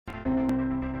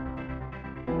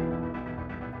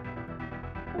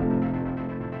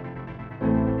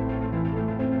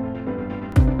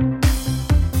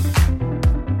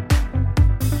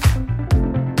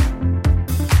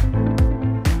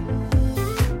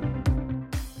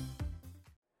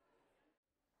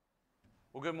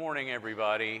Well, good morning,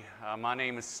 everybody. My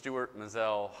name is Stuart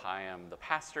Mazzell. I am the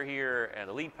pastor here and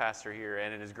the lead pastor here,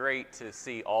 and it is great to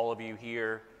see all of you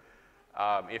here.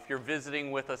 If you're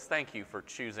visiting with us, thank you for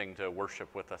choosing to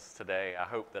worship with us today. I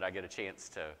hope that I get a chance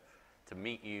to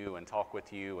meet you and talk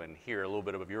with you and hear a little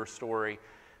bit of your story.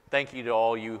 Thank you to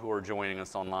all you who are joining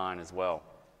us online as well.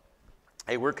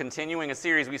 Hey, we're continuing a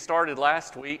series we started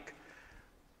last week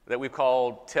that we've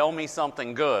called Tell Me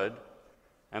Something Good.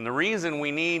 And the reason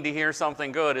we need to hear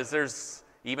something good is there's,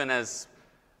 even as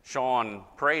Sean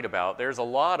prayed about, there's a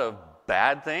lot of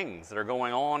bad things that are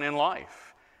going on in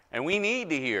life. And we need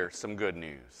to hear some good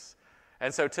news.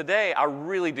 And so today, I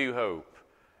really do hope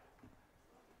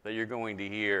that you're going to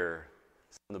hear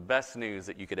some of the best news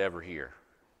that you could ever hear.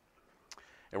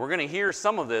 And we're going to hear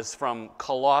some of this from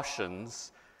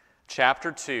Colossians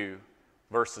chapter 2,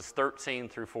 verses 13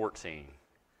 through 14.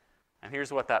 And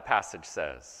here's what that passage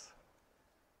says.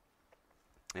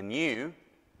 And you,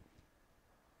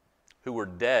 who were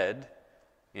dead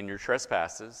in your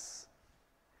trespasses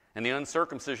and the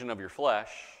uncircumcision of your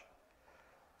flesh,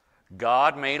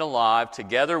 God made alive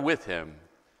together with him,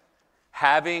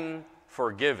 having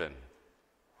forgiven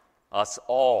us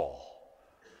all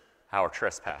our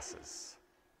trespasses,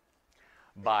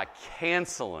 by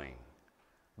canceling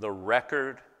the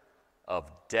record of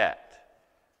debt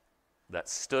that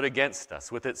stood against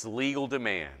us with its legal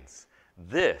demands.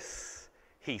 This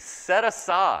he set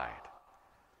aside,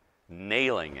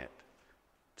 nailing it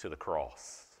to the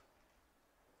cross.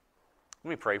 Let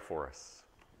me pray for us.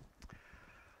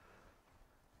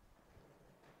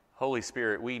 Holy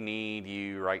Spirit, we need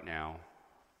you right now.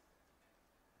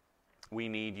 We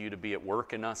need you to be at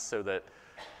work in us so that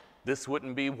this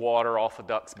wouldn't be water off a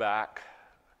duck's back,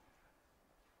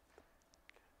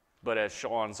 but as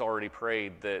Sean's already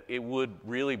prayed, that it would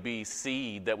really be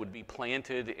seed that would be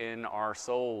planted in our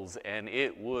souls, and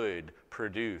it would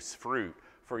produce fruit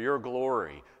for your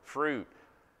glory, fruit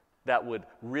that would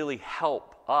really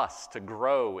help us to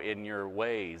grow in your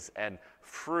ways, and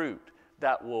fruit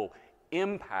that will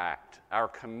impact our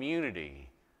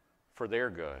community for their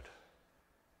good.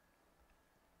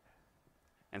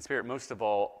 And Spirit, most of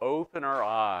all, open our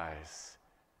eyes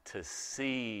to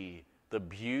see the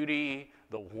beauty,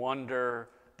 the wonder,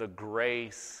 the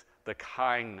grace, the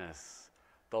kindness,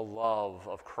 the love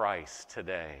of Christ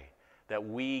today, that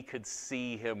we could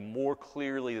see him more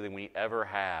clearly than we ever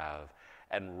have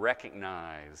and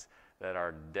recognize that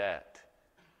our debt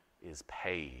is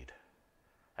paid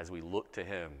as we look to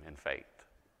him in faith.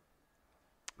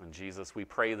 And Jesus, we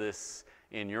pray this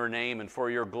in your name and for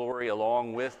your glory,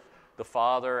 along with the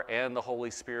Father and the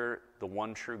Holy Spirit, the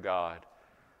one true God.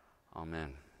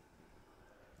 Amen.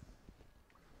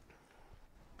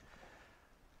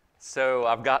 So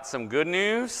I've got some good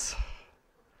news,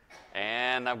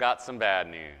 and I've got some bad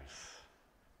news.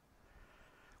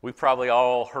 We've probably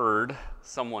all heard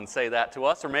someone say that to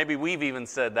us, or maybe we've even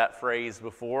said that phrase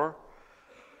before.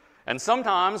 And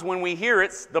sometimes when we hear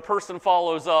it, the person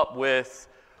follows up with,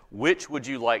 which would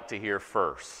you like to hear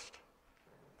first?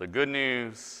 The good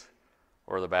news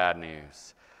or the bad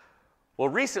news? Well,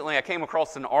 recently I came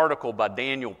across an article by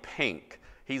Daniel Pink.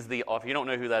 If you don't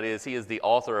know who that is, he is the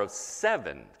author of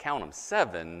 7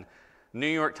 New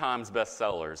York Times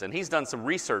bestsellers. And he's done some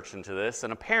research into this,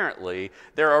 and apparently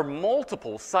there are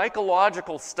multiple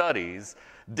psychological studies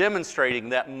demonstrating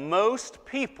that most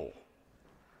people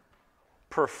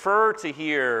prefer to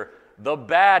hear the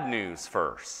bad news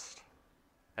first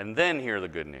and then hear the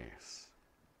good news.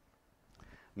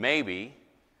 Maybe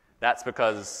that's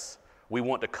because we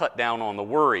want to cut down on the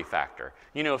worry factor.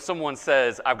 You know, if someone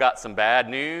says, I've got some bad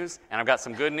news and I've got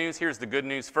some good news, here's the good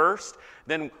news first,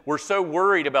 then we're so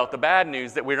worried about the bad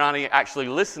news that we're not actually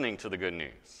listening to the good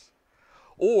news.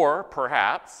 Or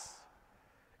perhaps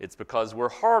it's because we're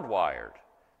hardwired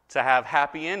to have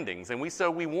happy endings, and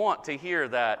we want to hear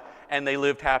that, and they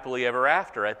lived happily ever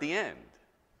after at the end.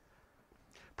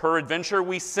 Peradventure,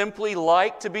 we simply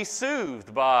like to be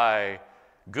soothed by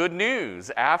good news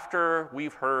after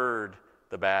we've heard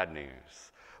the bad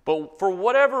news. But for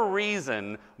whatever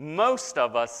reason, most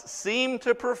of us seem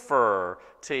to prefer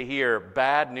to hear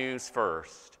bad news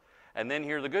first and then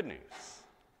hear the good news.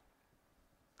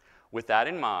 With that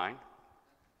in mind,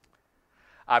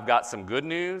 I've got some good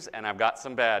news and I've got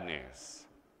some bad news.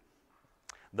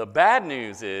 The bad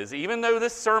news is, even though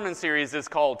this sermon series is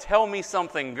called Tell Me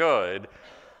Something Good,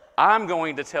 I'm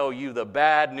going to tell you the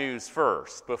bad news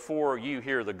first before you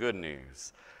hear the good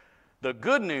news. The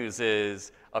good news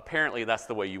is, apparently that's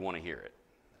the way you want to hear it.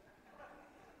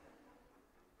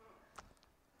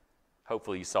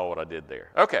 Hopefully you saw what I did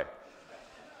there. Okay.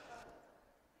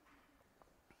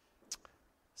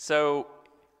 So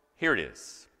here it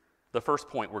is. The first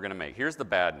point we're going to make. Here's the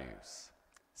bad news.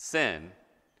 Sin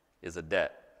is a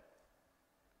debt.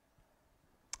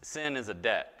 Sin is a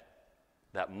debt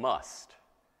that must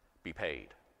be paid.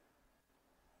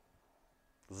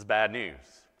 This is bad news.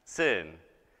 Sin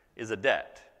is a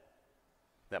debt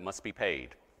that must be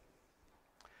paid.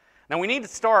 Now, we need to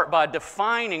start by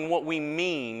defining what we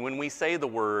mean when we say the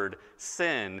word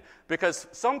sin, because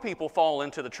some people fall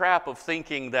into the trap of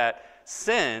thinking that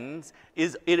sin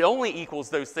it only equals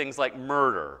those things like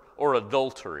murder or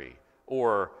adultery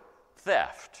or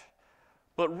theft.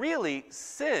 But really,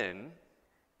 sin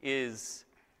is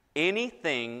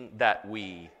anything that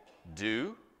we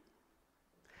do,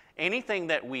 anything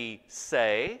that we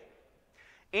say,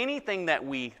 anything that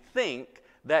we think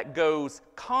that goes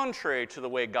contrary to the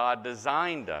way God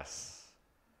designed us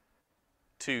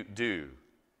to do,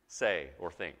 say,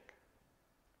 or think.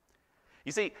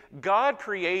 You see, God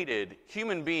created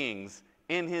human beings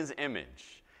in His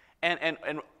image. And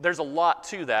there's a lot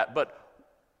to that, but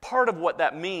part of what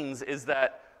that means is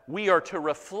that we are to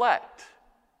reflect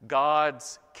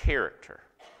God's character.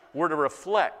 We're to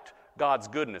reflect God's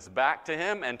goodness back to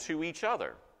Him and to each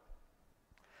other.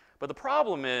 But the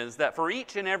problem is that for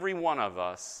each and every one of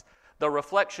us, the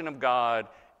reflection of God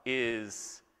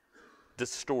is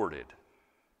distorted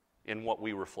in what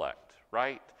we reflect,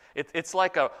 right? It's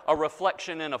like a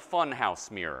reflection in a funhouse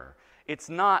mirror. It's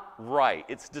not right.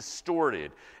 It's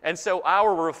distorted. And so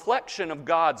our reflection of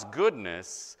God's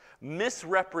goodness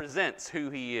misrepresents who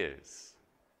He is.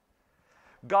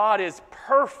 God is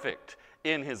perfect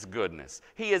in His goodness.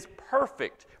 He is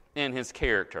perfect in His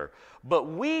character. But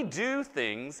we do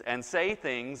things and say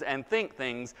things and think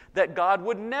things that God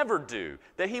would never do,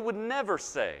 that He would never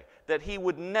say, that He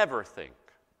would never think.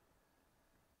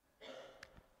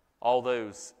 All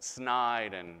those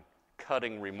snide and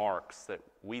cutting remarks that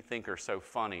we think are so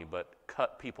funny but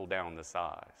cut people down to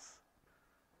size.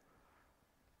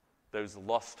 Those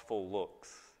lustful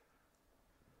looks.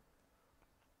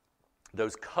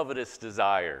 Those covetous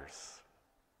desires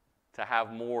to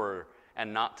have more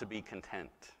and not to be content.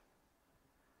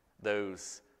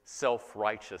 Those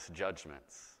self-righteous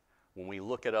judgments when we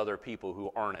look at other people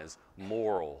who aren't as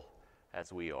moral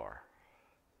as we are.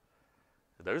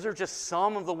 Those are just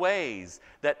some of the ways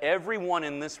that everyone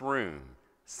in this room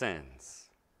sins.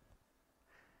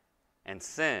 And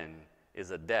sin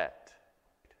is a debt.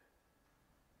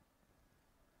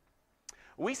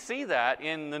 We see that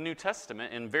in the New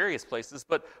Testament in various places,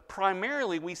 but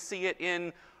primarily we see it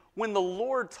in when the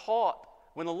Lord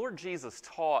Jesus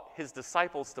taught His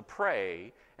disciples to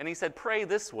pray, and He said, pray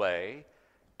this way.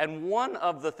 And one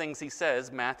of the things He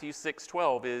says, Matthew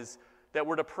 6:12, is that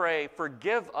we're to pray,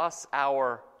 forgive us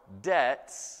our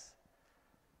debts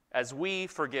as we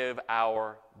forgive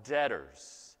our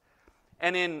debtors.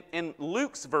 And in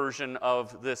Luke's version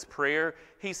of this prayer,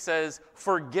 he says,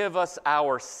 forgive us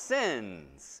our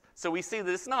sins. So we see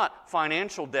that it's not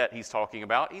financial debt he's talking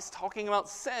about. He's talking about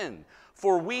sin.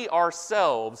 For we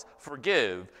ourselves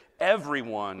forgive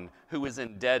everyone who is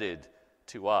indebted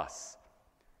to us.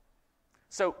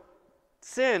 So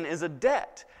sin is a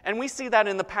debt. And we see that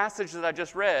in the passage that I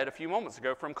just read a few moments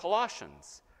ago from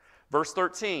Colossians. Verse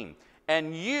 13,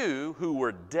 and you who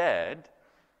were dead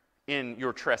in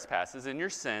your trespasses, in your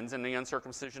sins, in the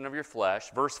uncircumcision of your flesh.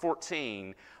 Verse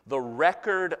 14, the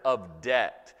record of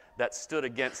debt that stood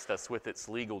against us with its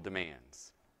legal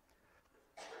demands.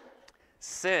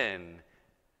 Sin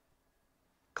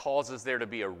causes there to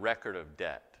be a record of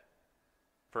debt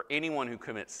for anyone who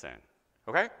commits sin.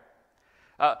 Okay?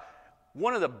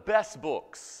 One of the best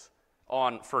books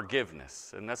on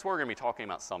forgiveness, and that's what we're going to be talking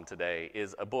about some today,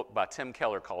 is a book by Tim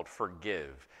Keller called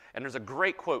Forgive. And there's a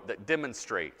great quote that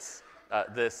demonstrates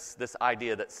this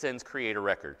idea that sins create a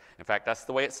record. In fact, that's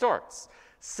the way it starts.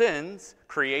 Sins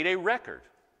create a record,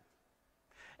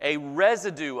 a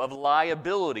residue of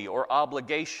liability or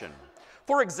obligation.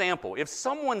 For example, if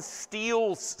someone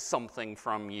steals something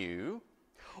from you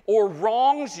or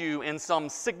wrongs you in some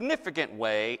significant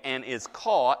way and is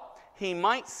caught, he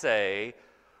might say,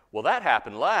 well, that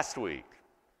happened last week.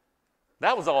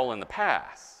 That was all in the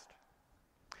past.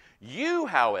 You,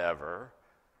 however,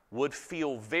 would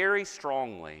feel very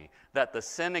strongly that the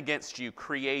sin against you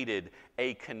created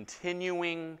a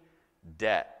continuing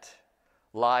debt,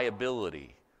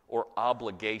 liability, or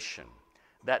obligation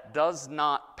that does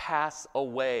not pass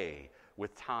away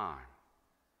with time.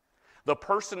 The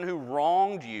person who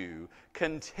wronged you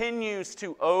continues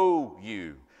to owe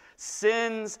you.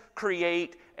 Sins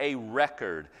create a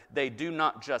record. They do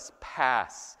not just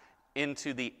pass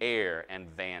into the air and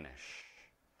vanish.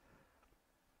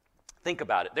 Think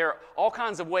about it. There are all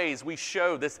kinds of ways we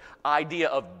show this idea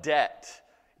of debt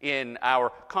in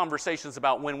our conversations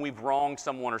about when we've wronged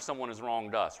someone or someone has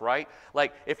wronged us, right?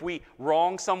 Like if we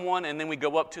wrong someone and then we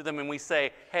go up to them and we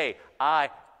say, hey, I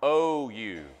owe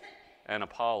you an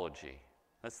apology.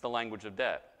 That's the language of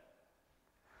debt.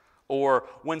 Or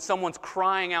when someone's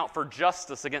crying out for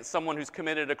justice against someone who's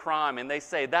committed a crime and they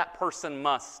say that person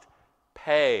must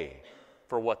pay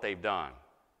for what they've done.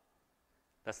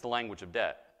 That's the language of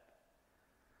debt.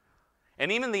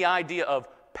 And even the idea of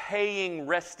paying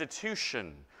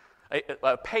restitution,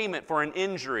 a payment for an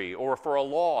injury or for a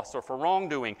loss or for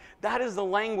wrongdoing, that is the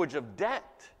language of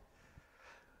debt.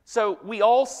 So we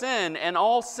all sin, and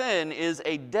all sin is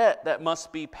a debt that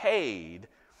must be paid.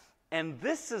 And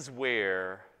this is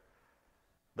where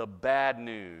the bad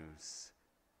news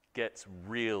gets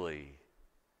really,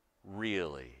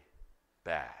 really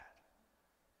bad.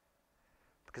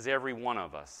 Because every one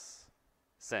of us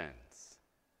sins.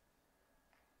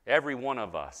 Every one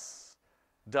of us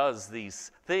does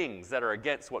these things that are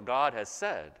against what God has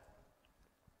said.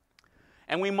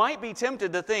 And we might be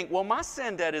tempted to think, well, my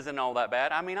sin debt isn't all that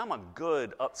bad. I mean, I'm a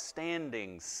good,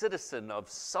 upstanding citizen of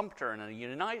Sumter in the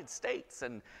United States,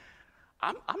 and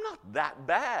I'm not that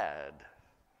bad.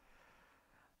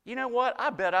 You know what? I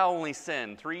bet I only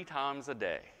sin 3 times a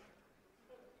day.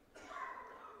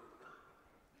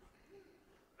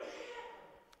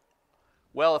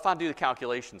 Well, if I do the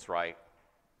calculations right,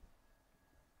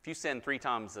 if you sin 3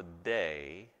 times a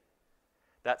day,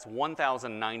 that's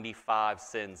 1,095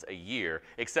 sins a year,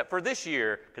 except for this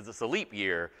year, because it's a leap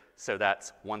year, so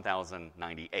that's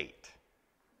 1,098.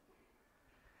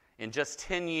 In just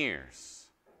 10 years,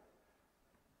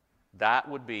 that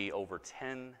would be over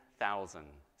 10,000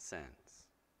 sins.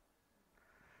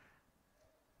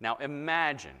 Now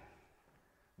imagine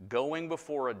going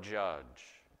before a judge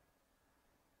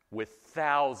with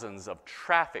thousands of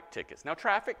traffic tickets. Now,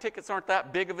 traffic tickets aren't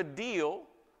that big of a deal.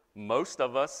 Most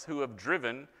of us who have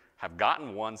driven have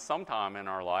gotten one sometime in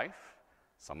our life,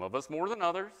 some of us more than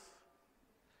others.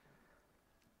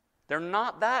 They're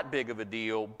not that big of a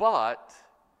deal, but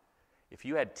if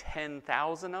you had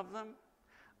 10,000 of them,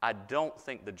 I don't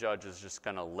think the judge is just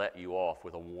going to let you off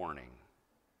with a warning.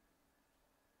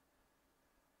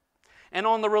 And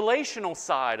on the relational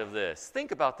side of this,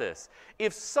 think about this.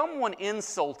 If someone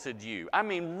insulted you, I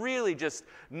mean really just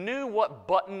knew what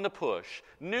button to push,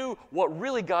 knew what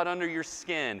really got under your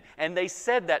skin, and they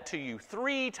said that to you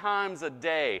 3 times a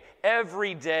day,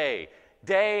 every day,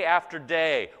 day after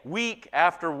day, week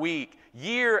after week,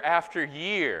 year after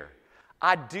year,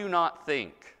 I do not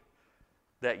think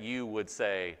that you would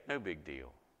say, no big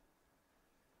deal.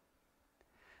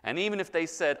 And even if they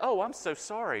said, oh, I'm so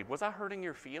sorry, was I hurting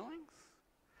your feelings?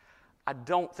 I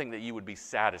don't think that you would be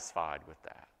satisfied with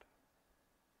that.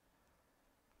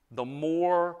 The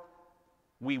more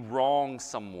we wrong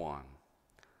someone,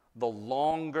 the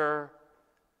longer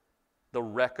the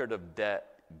record of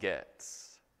debt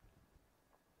gets.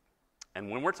 And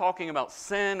when we're talking about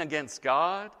sin against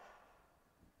God,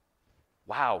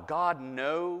 wow, God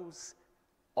knows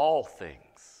all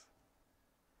things.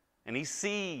 And He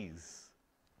sees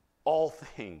all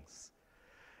things.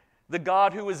 The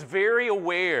God who is very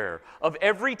aware of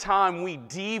every time we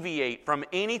deviate from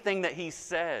anything that He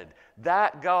said,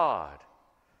 that God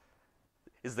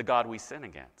is the God we sin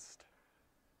against.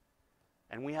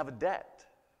 And we have a debt.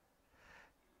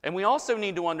 And we also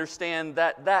need to understand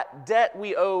that that debt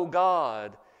we owe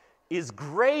God is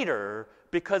greater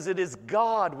because it is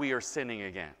God we are sinning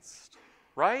against.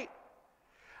 Right?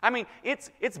 I mean, it's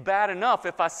bad enough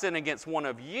if I sin against one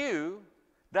of you.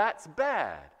 That's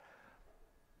bad.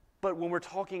 But when we're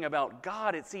talking about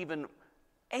God, it's even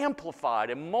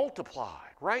amplified and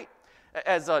multiplied, right?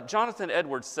 As Jonathan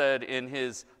Edwards said in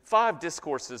his 5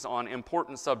 discourses on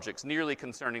important subjects nearly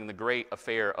concerning the great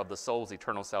affair of the soul's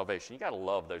eternal salvation. You got to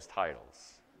love those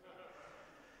titles.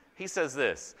 He says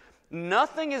this,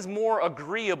 nothing is more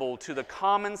agreeable to the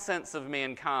common sense of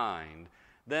mankind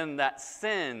than that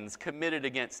sins committed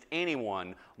against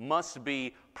anyone must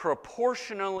be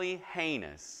proportionally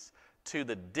heinous to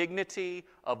the dignity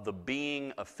of the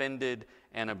being offended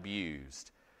and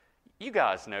abused. You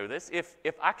guys know this. If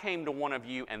I came to one of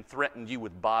you and threatened you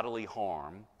with bodily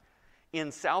harm,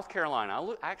 in South Carolina,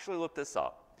 I actually looked this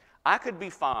up, I could be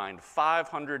fined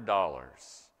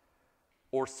 $500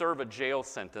 or serve a jail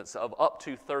sentence of up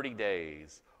to 30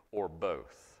 days or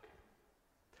both.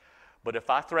 But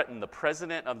if I threatened the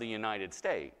President of the United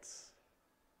States,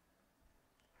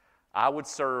 I could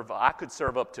serve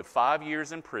up to 5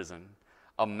 years in prison,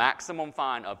 a maximum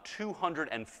fine of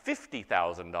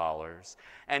 $250,000,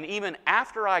 and even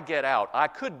after I get out, I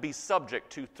could be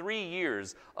subject to 3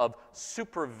 years of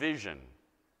supervision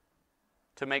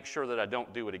to make sure that I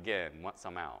don't do it again once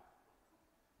I'm out.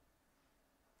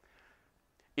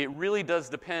 It really does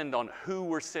depend on who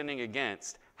we're sinning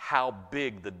against, how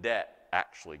big the debt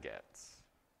actually gets.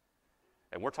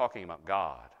 And we're talking about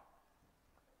God.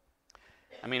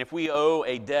 I mean, if we owe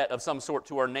a debt of some sort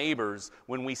to our neighbors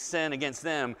when we sin against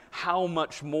them, how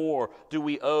much more do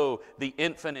we owe the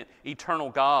infinite, eternal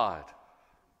God?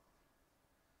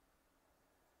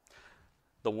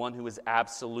 The one who is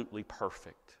absolutely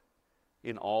perfect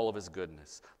in all of his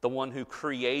goodness. The one who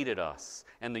created us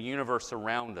and the universe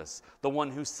around us. The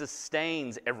one who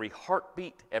sustains every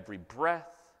heartbeat, every breath,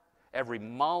 every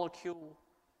molecule.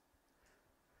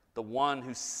 The one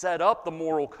who set up the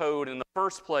moral code in the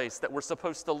first place that we're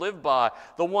supposed to live by.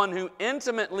 The one who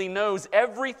intimately knows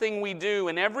everything we do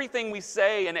and everything we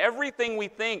say and everything we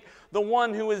think. The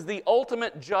one who is the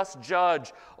ultimate just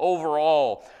judge over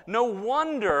all. No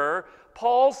wonder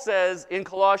Paul says in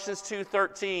Colossians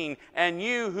 2:13, and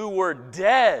you who were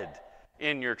dead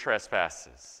in your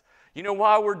trespasses. You know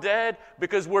why we're dead?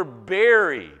 Because we're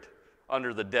buried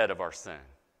under the debt of our sin.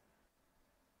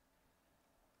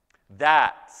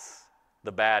 That's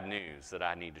the bad news that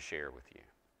I need to share with you.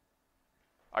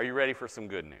 Are you ready for some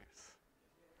good news?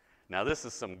 Now, this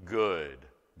is some good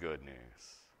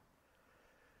news.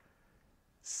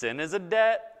 Sin is a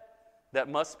debt that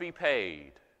must be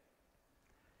paid.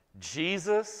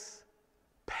 Jesus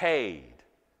paid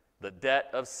the debt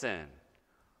of sin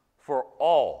for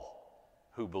all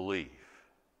who believe.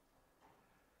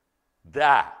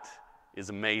 That is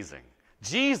amazing.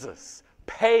 Jesus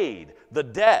paid the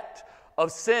debt of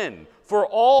sin for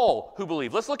all who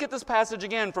believe. Let's look at this passage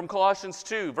again from Colossians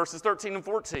 2, verses 13 and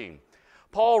 14.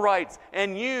 Paul writes,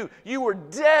 and you were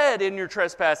dead in your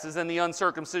trespasses and the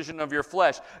uncircumcision of your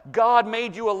flesh. God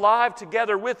made you alive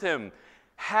together with him,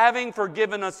 having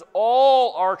forgiven us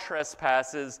all our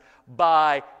trespasses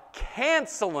by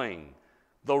canceling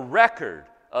the record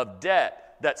of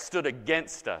debt that stood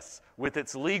against us with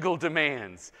its legal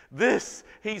demands. This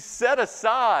he set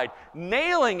aside,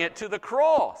 nailing it to the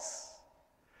cross.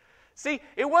 See,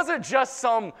 it wasn't just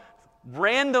some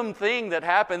random thing that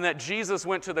happened that Jesus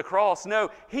went to the cross.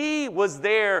 No, he was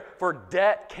there for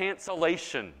debt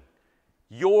cancellation.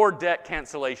 Your debt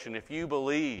cancellation, if you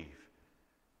believe.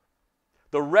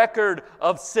 The record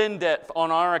of sin debt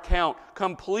on our account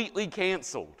completely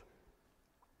canceled.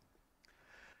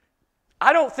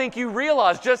 I don't think you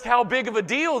realize just how big of a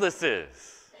deal this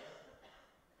is.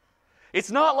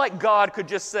 It's not like God could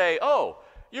just say, oh,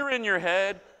 you're in your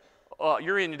head,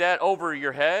 you're in debt over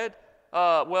your head,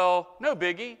 well, no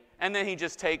biggie. And then he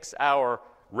just takes our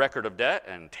record of debt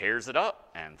and tears it up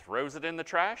and throws it in the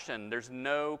trash, and there's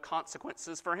no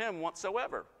consequences for him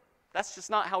whatsoever. That's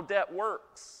just not how debt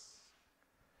works.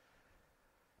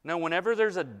 No, whenever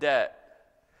there's a debt,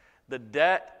 the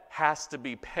debt has to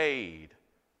be paid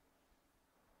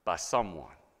by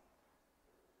someone.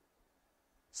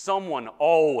 Someone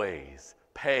always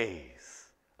pays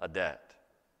a debt.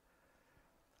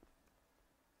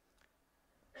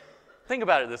 Think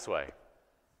about it this way.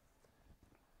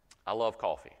 I love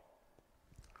coffee.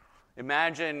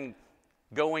 Imagine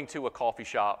going to a coffee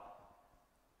shop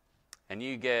and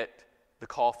you get the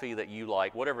coffee that you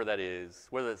like, whatever that is,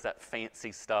 whether it's that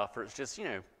fancy stuff or it's just,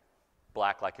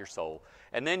 black like your soul.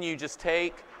 And then you just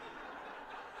take...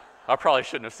 I probably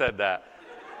shouldn't have said that.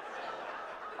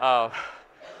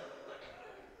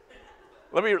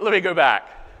 Let me go back.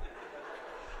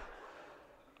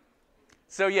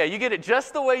 So yeah, you get it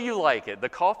just the way you like it, the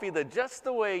coffee just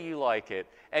the way you like it,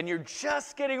 and you're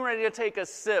just getting ready to take a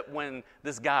sip when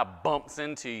this guy bumps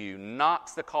into you,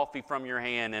 knocks the coffee from your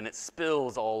hand, and it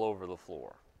spills all over the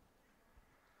floor.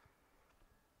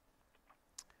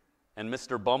 And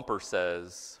Mr. Bumper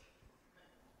says,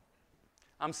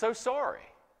 I'm so sorry.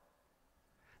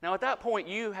 Now, at that point,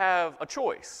 you have a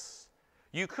choice.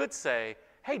 You could say,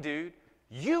 hey, dude,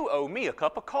 you owe me a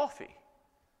cup of coffee.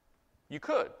 You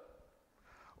could.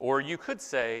 Or you could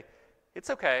say, it's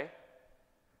okay,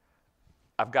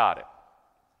 I've got it.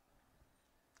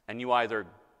 And you either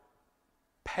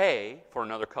pay for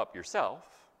another cup yourself,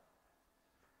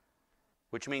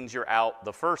 which means you're out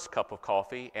the first cup of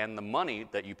coffee and the money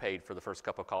that you paid for the first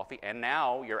cup of coffee, and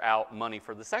now you're out money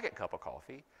for the second cup of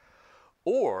coffee,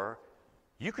 or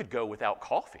you could go without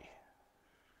coffee.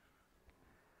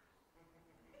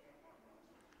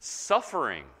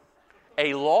 Suffering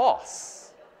a loss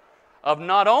of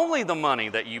not only the money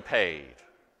that you paid,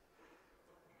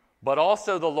 but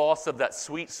also the loss of that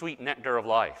sweet, sweet nectar of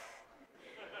life.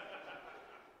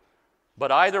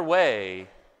 But either way,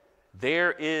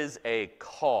 there is a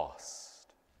cost,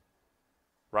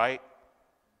 right?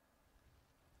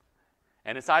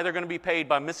 And it's either going to be paid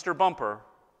by Mr. Bumper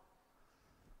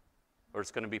or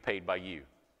it's going to be paid by you.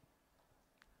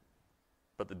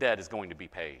 But the debt is going to be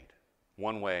paid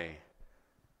one way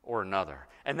or another.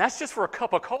 And that's just for a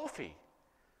cup of coffee.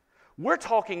 We're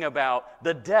talking about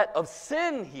the debt of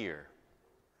sin here.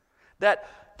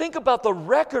 Think about the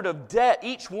record of debt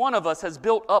each one of us has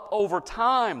built up over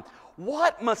time.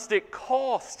 What must it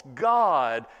cost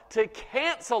God to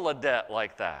cancel a debt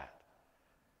like that?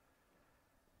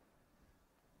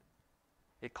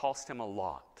 It cost him a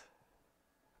lot.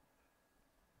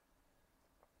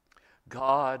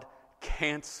 God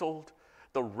canceled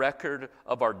the record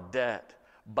of our debt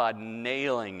by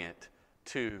nailing it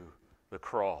to the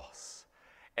cross.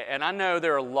 And I know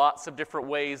there are lots of different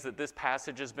ways that this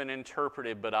passage has been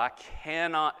interpreted, but I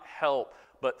cannot help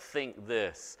but think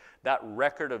this: that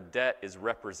record of debt is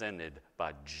represented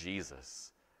by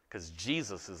Jesus, because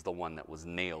Jesus is the one that was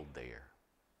nailed there.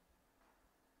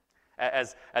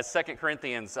 As 2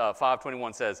 Corinthians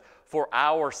 5:21 says, for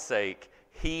our sake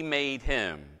he made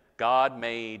him, God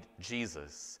made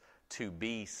Jesus, to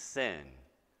be sin,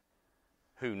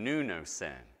 who knew no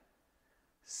sin,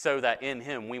 so that in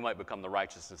him we might become the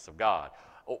righteousness of God.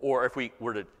 Or if we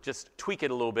were to just tweak it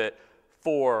a little bit,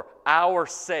 for our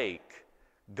sake,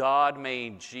 God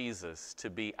made Jesus to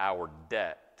be our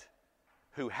debt,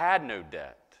 who had no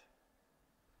debt,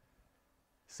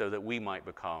 so that we might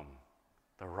become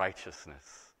the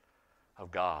righteousness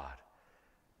of God.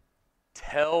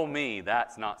 Tell me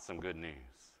that's not some good news.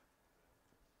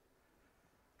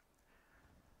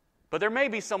 But there may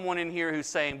be someone in here who's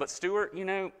saying, but Stuart,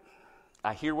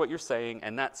 I hear what you're saying,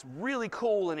 and that's really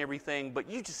cool and everything,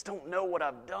 but you just don't know what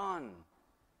I've done.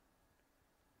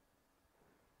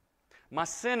 My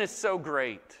sin is so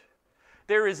great.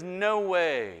 There is no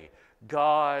way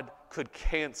God could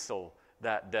cancel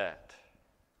that debt.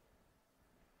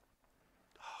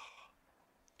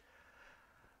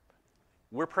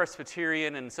 We're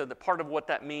Presbyterian, and so part of what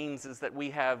that means is that we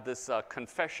have this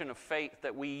confession of faith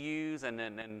that we use,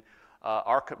 and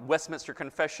our Westminster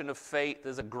Confession of Faith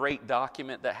is a great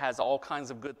document that has all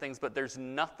kinds of good things, but there's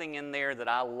nothing in there that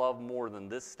I love more than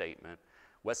this statement.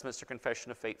 Westminster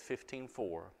Confession of Faith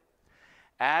 15:4.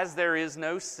 As there is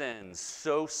no sin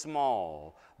so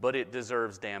small, but it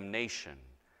deserves damnation,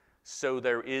 so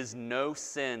there is no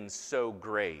sin so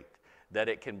great that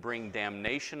it can bring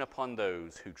damnation upon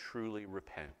those who truly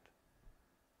repent.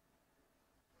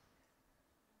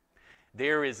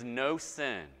 There is no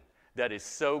sin that is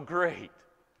so great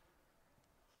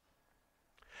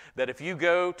that if you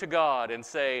go to God and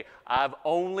say, I've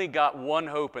only got one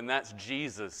hope, and that's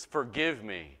Jesus, forgive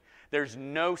me, there's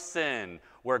no sin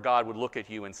where God would look at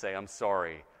you and say, I'm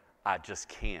sorry, I just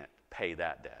can't pay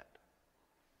that debt.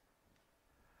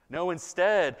 No,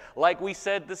 instead, like we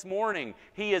said this morning,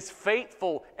 He is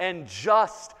faithful and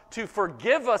just to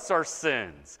forgive us our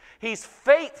sins. He's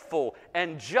faithful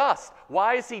and just.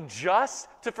 Why is He just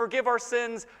to forgive our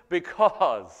sins?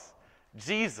 Because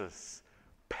Jesus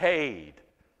paid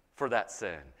for that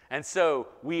sin. And so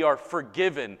we are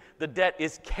forgiven. The debt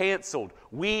is canceled.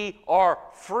 We are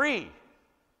free.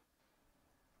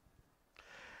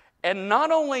 And not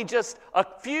only just a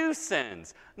few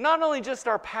sins, not only just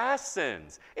our past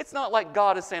sins. It's not like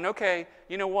God is saying, okay,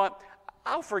 you know what?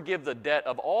 I'll forgive the debt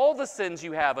of all the sins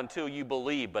you have until you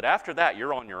believe, but after that,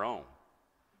 you're on your own.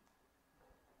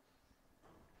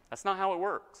 That's not how it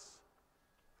works.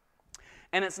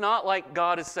 And it's not like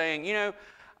God is saying,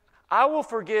 I will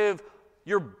forgive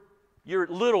your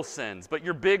little sins, but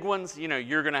your big ones,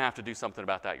 you're going to have to do something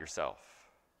about that yourself.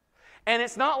 And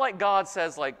it's not like God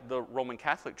says, like the Roman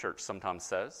Catholic Church sometimes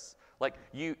says, like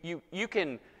you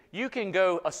can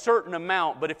go a certain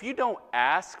amount, but if you don't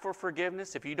ask for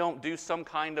forgiveness, if you don't do some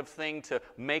kind of thing to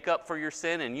make up for your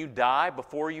sin and you die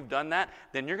before you've done that,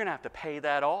 then you're going to have to pay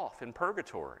that off in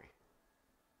purgatory.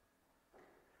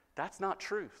 That's not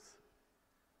truth.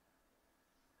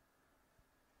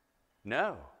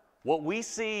 No. What we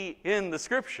see in the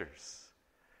Scriptures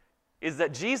is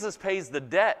that Jesus pays the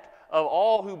debt of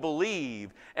all who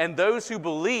believe, and those who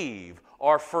believe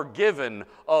are forgiven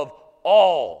of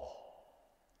all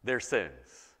their sins.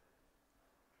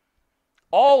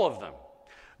 All of them.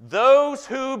 Those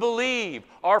who believe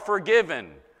are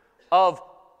forgiven of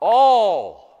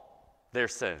all their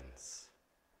sins.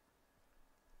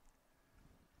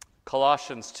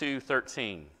 Colossians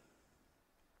 2:13.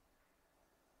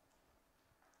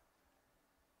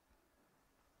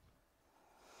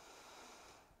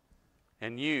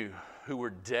 And you who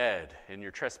were dead in your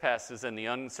trespasses and the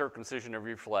uncircumcision of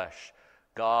your flesh,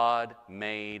 God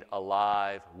made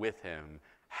alive with Him,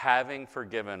 having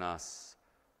forgiven us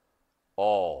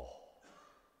all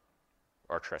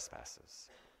our trespasses.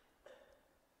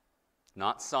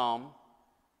 Not some,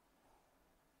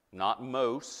 not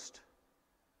most,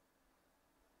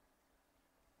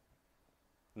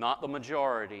 not the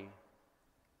majority,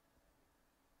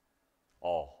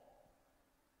 all.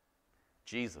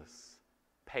 Jesus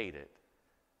paid it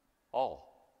all.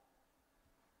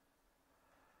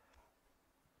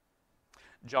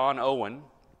 John Owen,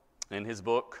 in his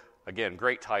book, again,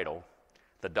 great title,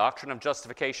 The Doctrine of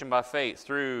Justification by Faith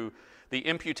Through the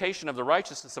Imputation of the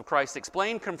Righteousness of Christ,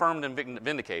 Explained, Confirmed, and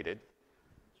Vindicated.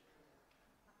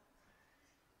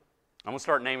 I'm going to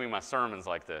start naming my sermons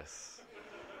like this.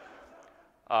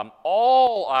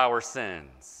 All our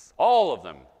sins, all of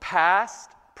them, past,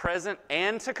 present,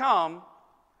 and to come,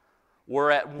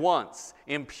 were at once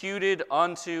imputed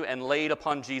unto and laid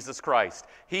upon Jesus Christ.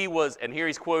 He was, and here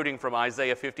he's quoting from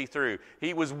Isaiah 53,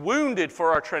 He was wounded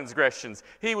for our transgressions.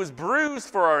 He was bruised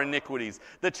for our iniquities.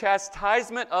 The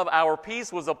chastisement of our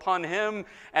peace was upon Him,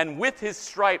 and with His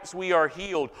stripes we are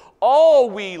healed. All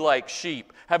we like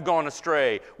sheep have gone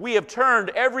astray. We have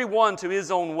turned every one to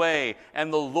his own way,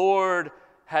 and the Lord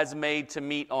has made to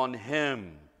meet on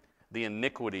Him the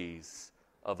iniquities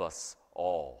of us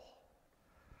all.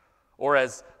 Or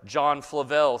as John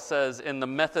Flavel says in The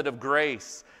Method of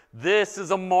Grace, this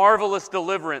is a marvelous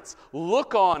deliverance.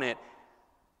 Look on it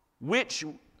which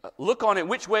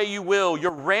way you will.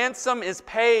 Your ransom is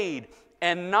paid,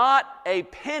 and not a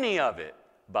penny of it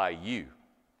by you.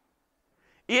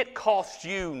 It cost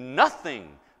you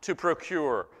nothing to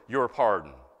procure your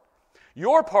pardon.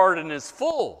 Your pardon is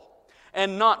full,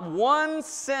 and not one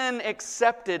sin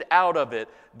accepted out of it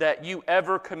that you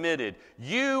ever committed.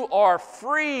 You are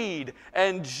freed,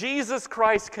 and Jesus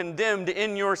Christ condemned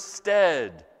in your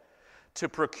stead to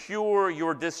procure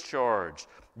your discharge.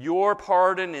 Your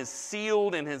pardon is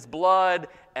sealed in His blood,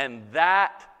 and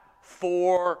that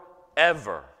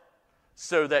forever,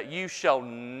 so that you shall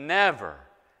never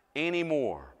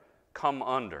anymore come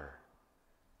under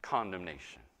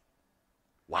condemnation.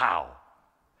 Wow.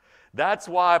 That's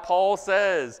why Paul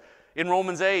says in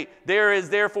Romans 8, there is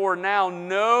therefore now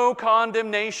no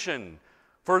condemnation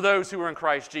for those who are in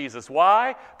Christ Jesus.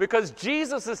 Why? Because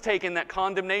Jesus has taken that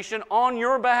condemnation on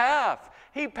your behalf.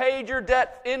 He paid your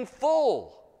debt in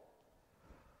full.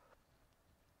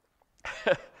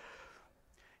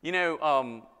 When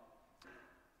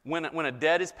a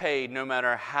debt is paid, no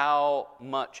matter how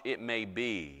much it may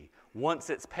be, once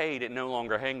it's paid, it no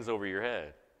longer hangs over your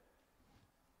head.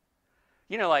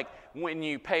 Like when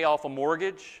you pay off a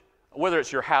mortgage, whether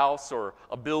it's your house or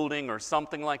a building or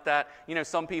something like that,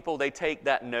 some people, they take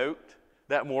that note,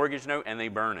 that mortgage note, and they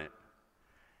burn it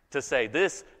to say,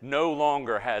 this no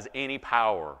longer has any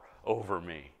power over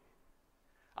me.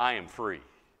 I am free.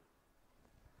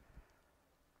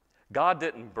 God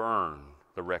didn't burn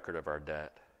the record of our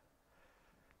debt.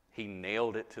 He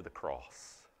nailed it to the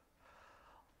cross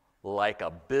like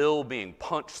a bill being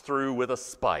punched through with a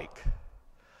spike.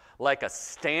 Like a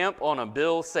stamp on a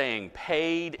bill saying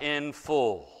paid in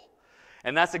full.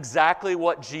 And that's exactly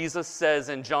what Jesus says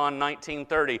in John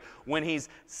 19:30. When He's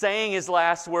saying His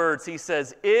last words, He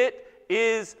says, it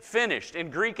is finished. In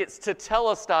Greek, it's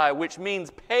tetelestai, which means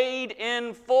paid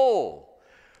in full.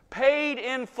 Paid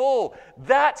in full.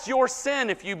 That's your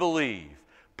sin if you believe.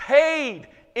 Paid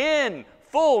in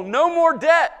full. No more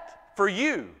debt for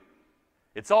you.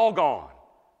 It's all gone.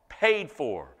 Paid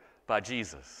for by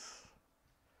Jesus.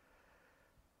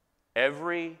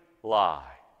 Every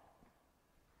lie,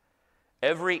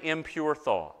 every impure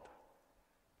thought,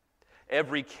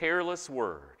 every careless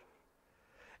word,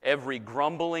 every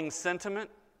grumbling sentiment,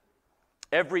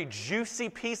 every juicy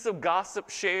piece of gossip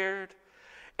shared,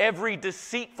 every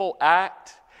deceitful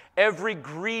act, every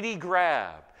greedy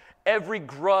grab, every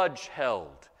grudge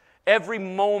held, every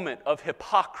moment of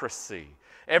hypocrisy,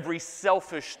 every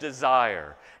selfish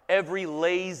desire, every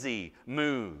lazy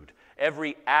mood,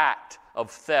 every act of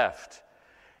theft,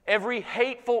 every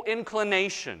hateful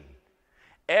inclination,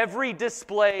 every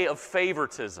display of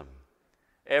favoritism,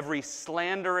 every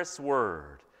slanderous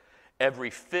word, every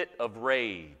fit of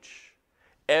rage,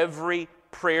 every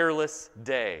prayerless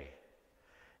day,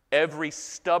 every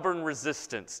stubborn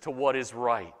resistance to what is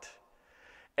right,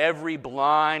 every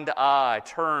blind eye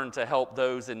turned to help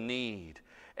those in need,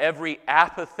 every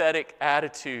apathetic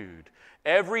attitude,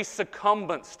 every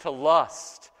succumbance to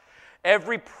lust,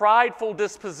 every prideful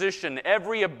disposition,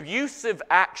 every abusive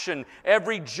action,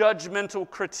 every judgmental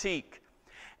critique.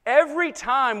 Every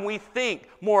time we think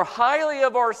more highly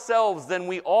of ourselves than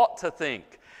we ought to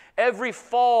think, every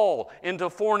fall into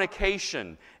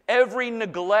fornication, every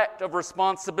neglect of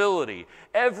responsibility,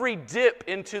 every dip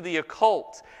into the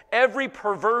occult, every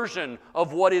perversion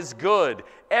of what is good,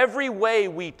 every way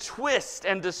we twist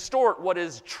and distort what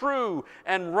is true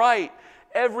and right,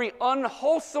 every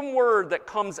unwholesome word that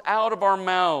comes out of our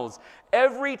mouths,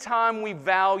 every time we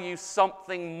value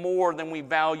something more than we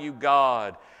value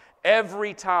God,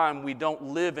 every time we don't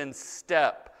live in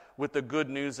step with the good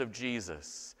news of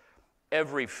Jesus,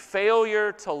 every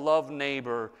failure to love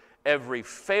neighbor, every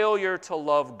failure to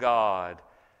love God,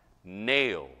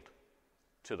 nailed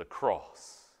to the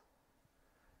cross.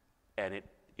 And it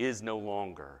is no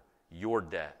longer your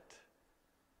debt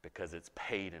because it's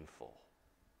paid in full.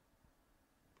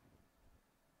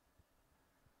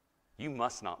 You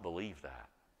must not believe that,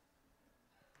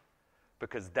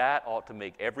 because that ought to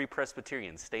make every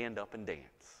Presbyterian stand up and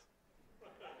dance.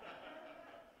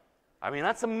 I mean,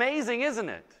 that's amazing, isn't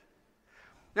it?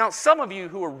 Now, some of you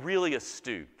who are really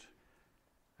astute,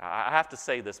 I have to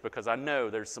say this because I know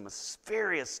there's some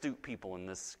very astute people in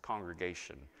this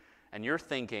congregation, and you're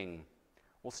thinking,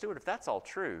 well, Stuart, if that's all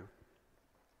true,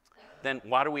 then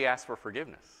why do we ask for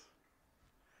forgiveness?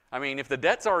 I mean, if the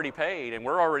debt's already paid and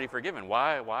we're already forgiven,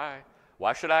 why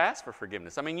should I ask for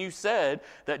forgiveness? I mean, you said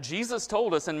that Jesus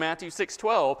told us in Matthew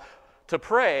 6:12 to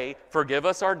pray, forgive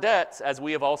us our debts as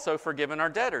we have also forgiven our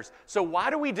debtors. So why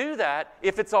do we do that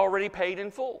if it's already paid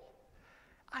in full?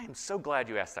 I am so glad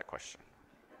you asked that question.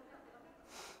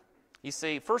 You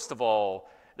see, first of all,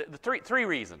 the three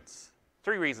reasons.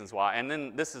 Three reasons why, and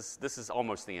then this is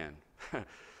almost the end.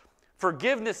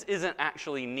 Forgiveness isn't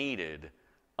actually needed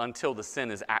until the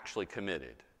sin is actually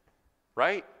committed,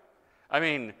 right? I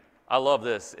mean, I love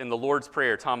this. In the Lord's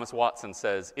Prayer, Thomas Watson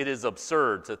says, it is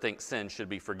absurd to think sin should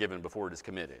be forgiven before it is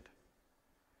committed.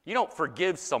 You don't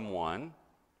forgive someone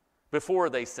before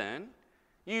they sin.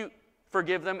 You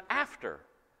forgive them after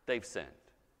they've sinned,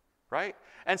 right?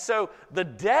 And so the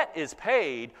debt is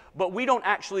paid, but we don't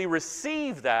actually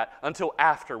receive that until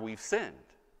after we've sinned.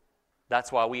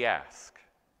 That's why we ask.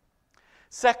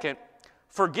 Second,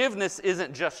 forgiveness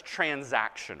isn't just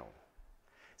transactional.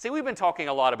 See, we've been talking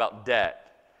a lot about debt,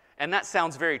 and that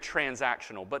sounds very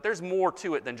transactional, but there's more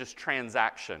to it than just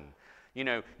transaction. You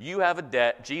know, you have a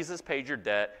debt, Jesus paid your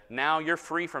debt, now you're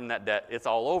free from that debt, it's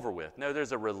all over with. No,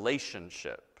 there's a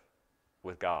relationship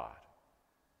with God.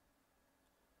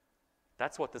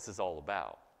 That's what this is all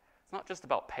about. It's not just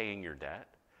about paying your debt.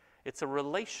 It's a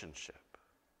relationship.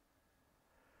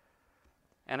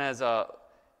 And as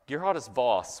Gerhardus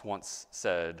Voss once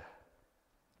said,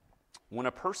 when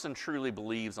a person truly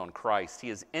believes on Christ, he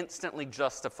is instantly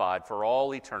justified for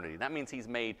all eternity. That means he's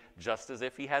made just as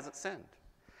if he hasn't sinned.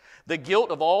 The guilt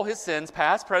of all his sins,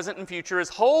 past, present, and future, is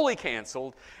wholly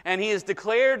canceled, and he is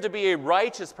declared to be a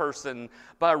righteous person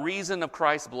by reason of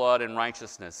Christ's blood and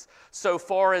righteousness. So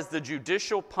far as the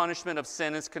judicial punishment of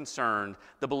sin is concerned,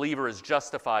 the believer is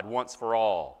justified once for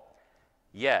all.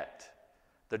 Yet,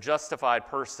 the justified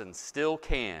person still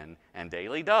can, and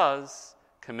daily does,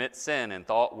 commit sin in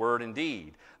thought, word, and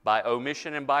deed, by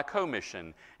omission and by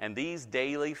commission, and these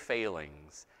daily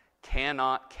failings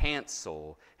cannot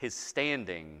cancel his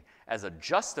standing as a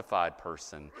justified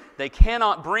person. They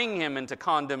cannot bring him into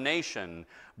condemnation,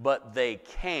 but they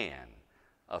can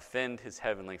offend his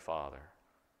heavenly Father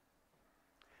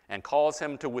and cause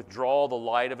him to withdraw the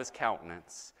light of his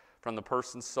countenance from the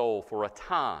person's soul for a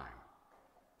time.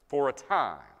 For a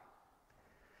time.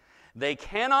 They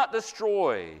cannot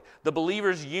destroy the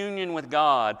believer's union with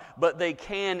God, but they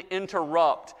can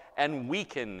interrupt and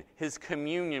weaken his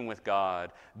communion with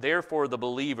God. Therefore, the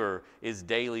believer is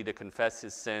daily to confess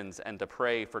his sins and to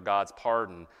pray for God's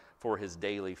pardon for his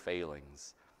daily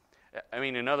failings. I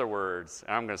mean, in other words,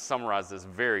 and I'm going to summarize this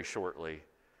very shortly,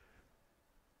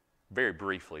 very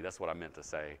briefly, that's what I meant to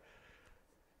say.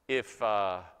 If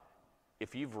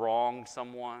you've wronged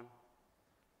someone,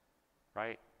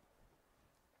 right,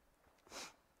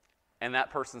 and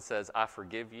that person says, I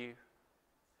forgive you,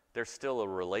 there's still a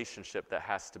relationship that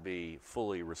has to be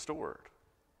fully restored.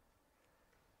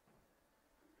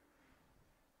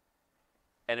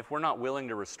 And if we're not willing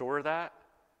to restore that,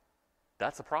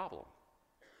 that's a problem.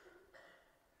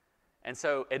 And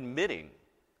so admitting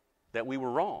that we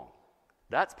were wrong,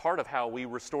 that's part of how we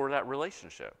restore that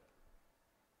relationship.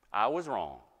 I was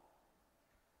wrong.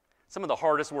 Some of the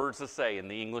hardest words to say in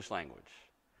the English language,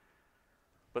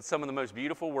 but some of the most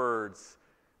beautiful words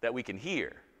that we can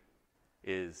hear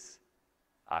is,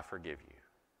 I forgive you.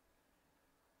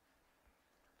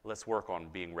 Let's work on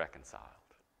being reconciled.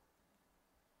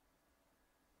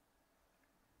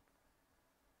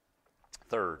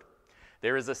 Third,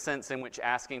 there is a sense in which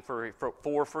asking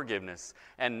for forgiveness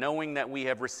and knowing that we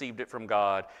have received it from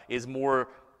God is more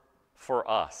for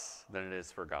us than it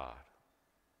is for God.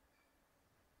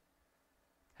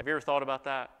 Have you ever thought about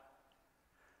that?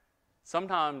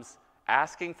 Sometimes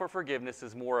asking for forgiveness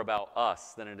is more about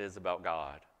us than it is about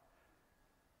God.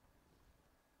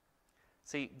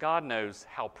 See, God knows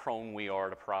how prone we are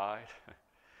to pride.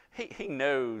 He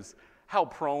knows how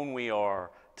prone we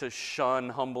are to shun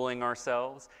humbling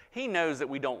ourselves. He knows that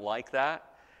we don't like that.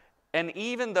 And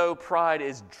even though pride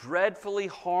is dreadfully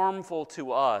harmful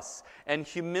to us and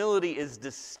humility is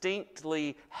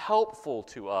distinctly helpful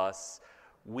to us,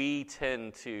 we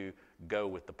tend to go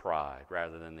with the pride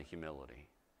rather than the humility.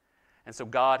 And so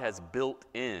God has built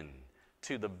in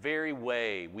to the very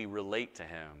way we relate to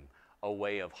Him a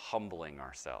way of humbling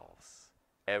ourselves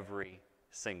every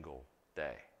single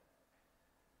day.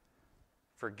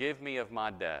 Forgive me of my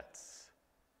debts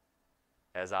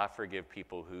as I forgive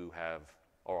people who have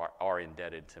or are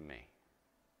indebted to me.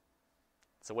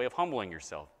 It's a way of humbling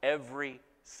yourself every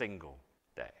single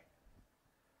day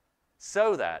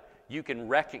so that you can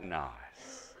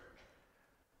recognize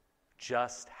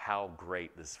just how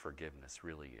great this forgiveness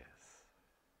really is.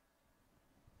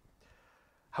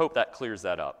 Hope that clears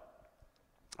that up.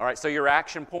 All right, so your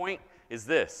action point is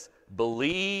this: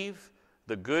 believe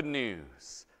the good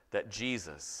news that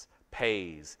Jesus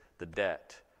pays the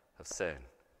debt of sin.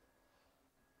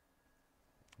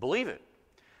 Believe it.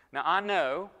 Now, I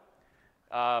know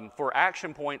for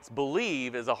action points,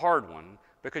 believe is a hard one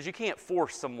because you can't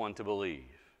force someone to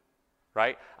believe,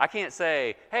 right? I can't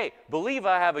say, hey, believe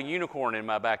I have a unicorn in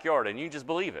my backyard, and you just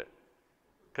believe it,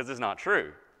 because it's not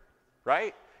true,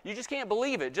 right? You just can't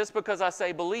believe it just because I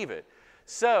say believe it.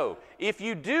 So, if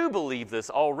you do believe this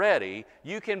already,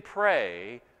 you can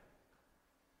pray,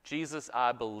 Jesus,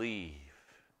 I believe.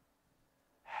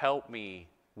 Help me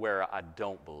where I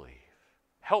don't believe.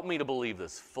 Help me to believe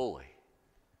this fully.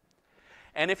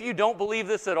 And if you don't believe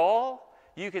this at all,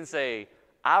 you can say,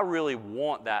 I really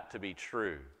want that to be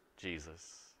true,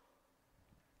 Jesus.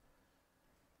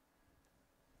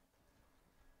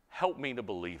 Help me to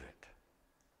believe it.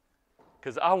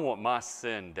 Because I want my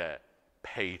sin debt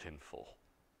paid in full.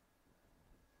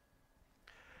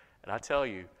 And I tell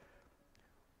you,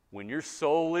 when your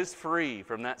soul is free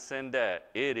from that sin debt,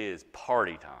 it is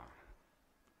party time.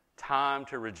 Time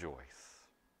to rejoice.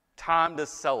 Time to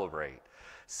celebrate.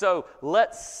 So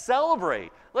let's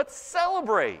celebrate. Let's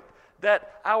celebrate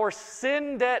that our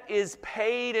sin debt is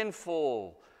paid in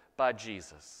full by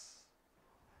Jesus.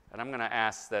 And I'm going to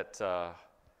ask that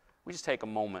we just take a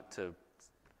moment to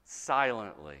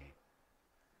silently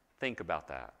think about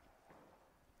that.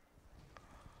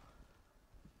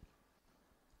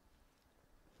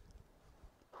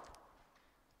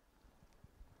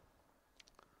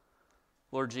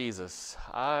 Lord Jesus,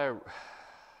 I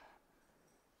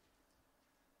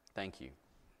thank you.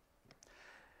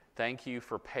 Thank you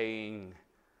for paying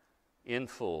in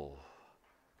full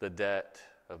the debt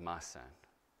of my sin.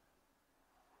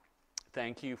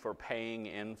 Thank you for paying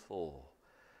in full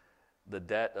the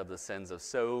debt of the sins of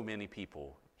so many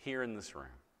people here in this room.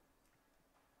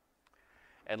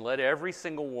 And let every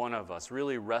single one of us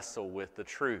really wrestle with the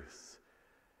truth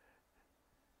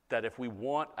that if we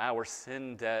want our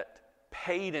sin debt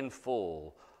paid in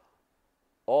full,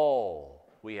 all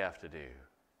we have to do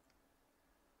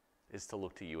is to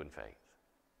look to you in faith.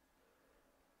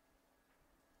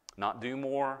 Not do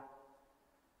more,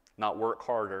 not work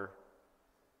harder,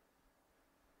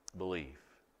 believe.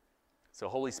 So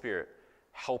Holy Spirit,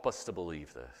 help us to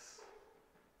believe this.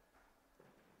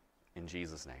 In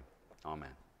Jesus' name,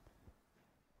 amen.